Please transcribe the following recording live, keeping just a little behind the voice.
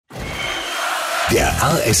Der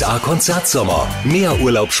RSA-Konzertsommer. Mehr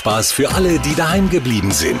Urlaubsspaß für alle, die daheim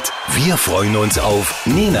geblieben sind. Wir freuen uns auf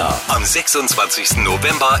Nena am 26.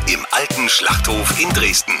 November im Alten Schlachthof in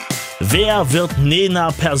Dresden. Wer wird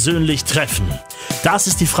Nena persönlich treffen? Das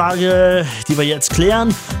ist die Frage, die wir jetzt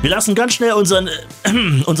klären. Wir lassen ganz schnell unseren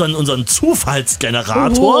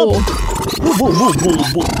Zufallsgenerator. Oh,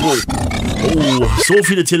 so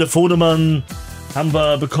viele Telefonnummern haben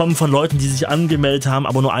wir bekommen von Leuten, die sich angemeldet haben,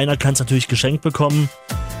 aber nur einer kann es natürlich geschenkt bekommen.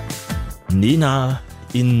 Nena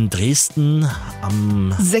in Dresden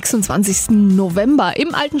am 26. November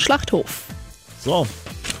im Alten Schlachthof. So,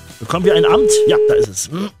 bekommen wir ein Amt? Ja, da ist es.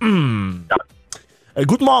 Guten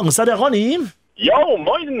Morgen, ist da der Ronny? Jo,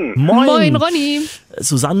 moin. Moin, Ronny.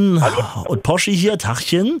 Susanne und Poschi hier,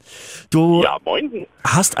 Tachchen. Du moin.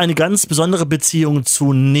 hast eine ganz besondere Beziehung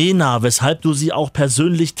zu Nena, weshalb du sie auch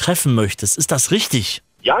persönlich treffen möchtest. Ist das richtig?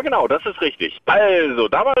 Ja, genau, das ist richtig. Also,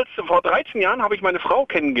 damals, vor 13 Jahren, habe ich meine Frau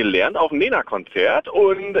kennengelernt auf einem Nena-Konzert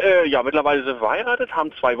und mittlerweile sind wir verheiratet,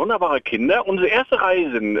 haben 2 wunderbare Kinder. Unsere erste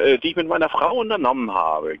Reise, die ich mit meiner Frau unternommen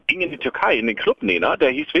habe, ging in die Türkei, in den Club Nena,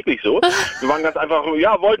 der hieß wirklich so. Wir waren ganz einfach,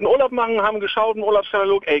 wollten Urlaub machen, haben geschaut im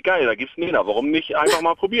Urlaubskatalog, geil, da gibt's Nena, warum nicht einfach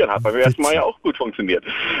mal probieren? Hat beim ersten Mal ja auch gut funktioniert.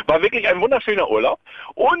 War wirklich ein wunderschöner Urlaub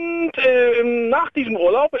und nach diesem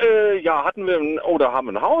Urlaub, haben wir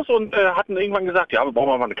ein Haus und hatten irgendwann gesagt, wir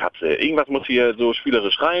brauchen mal eine Katze. Irgendwas muss hier so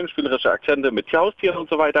spielerisch rein, spielerische Akzente mit Haustieren und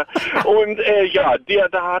so weiter. Und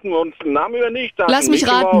da hatten wir uns einen Namen überlegt. Lass mich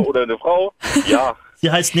raten. Oder eine Frau. Ja.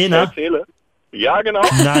 Sie heißt Nena? Erzähle. Ja, genau.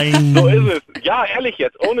 Nein. So ist es. Ja, ehrlich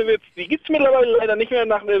jetzt, ohne Witz. Die gibt's mittlerweile leider nicht mehr,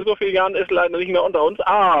 nach so vielen Jahren ist leider nicht mehr unter uns,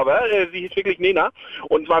 aber sie hieß wirklich Nena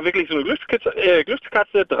und war wirklich so eine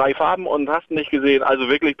Glückskatze, 3 Farben und hast nicht gesehen. Also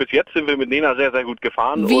wirklich, bis jetzt sind wir mit Nena sehr, sehr gut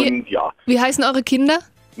gefahren Wie heißen eure Kinder?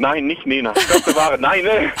 Nein, nicht Nena. Gott bewahre. Nein,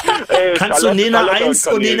 Kannst du Nena 1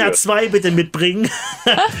 und Nena 2 bitte mitbringen?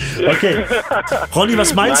 Okay. Ronny,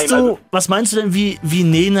 was meinst du denn, wie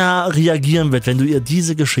Nena reagieren wird, wenn du ihr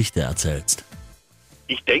diese Geschichte erzählst?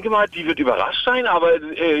 Ich denke mal, die wird überrascht sein, aber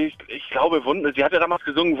ich glaube, sie hat ja damals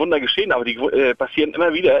gesungen, Wunder geschehen, aber die passieren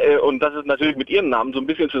immer wieder und dass es natürlich mit ihrem Namen so ein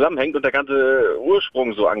bisschen zusammenhängt und der ganze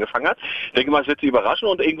Ursprung so angefangen hat. Ich denke mal, es wird sie überraschen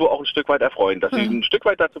und irgendwo auch ein Stück weit erfreuen, dass sie ein Stück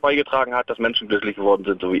weit dazu beigetragen hat, dass Menschen glücklich geworden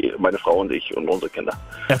sind, so wie meine Frau und ich und unsere Kinder.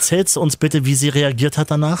 Erzählst du uns bitte, wie sie reagiert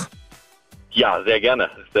hat danach? Ja, sehr gerne,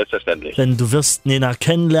 selbstverständlich. Denn du wirst Nena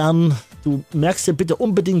kennenlernen. Du merkst dir bitte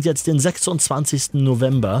unbedingt jetzt den 26.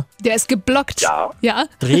 November. Der ist geblockt. Ja.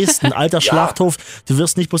 Dresden, Alter Schlachthof. Du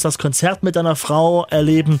wirst nicht bloß das Konzert mit deiner Frau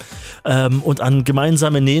erleben und an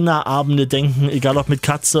gemeinsame Nena-Abende denken, egal ob mit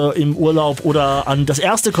Katze im Urlaub oder an das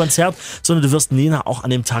erste Konzert, sondern du wirst Nena auch an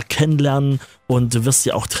dem Tag kennenlernen und du wirst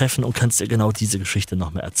sie auch treffen und kannst dir genau diese Geschichte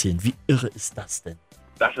nochmal erzählen. Wie irre ist das denn?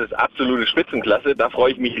 Das ist absolute Spitzenklasse, da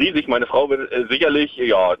freue ich mich riesig. Meine Frau wird sicherlich,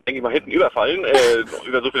 denke ich mal, hinten überfallen,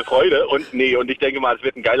 über so viel Freude. Und ich denke mal, es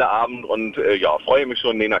wird ein geiler Abend und freue mich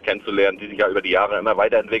schon, Nena kennenzulernen, die sich ja über die Jahre immer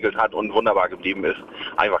weiterentwickelt hat und wunderbar geblieben ist.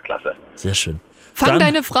 Einfach klasse. Sehr schön. Fang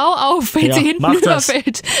deine Frau auf, wenn sie hinten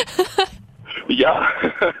überfällt. Ja.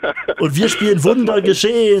 Und wir spielen Wunder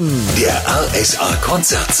geschehen. Der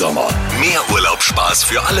RSA-Konzertsommer. Mehr Urlaubsspaß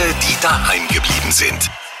für alle, die daheim geblieben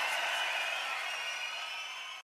sind.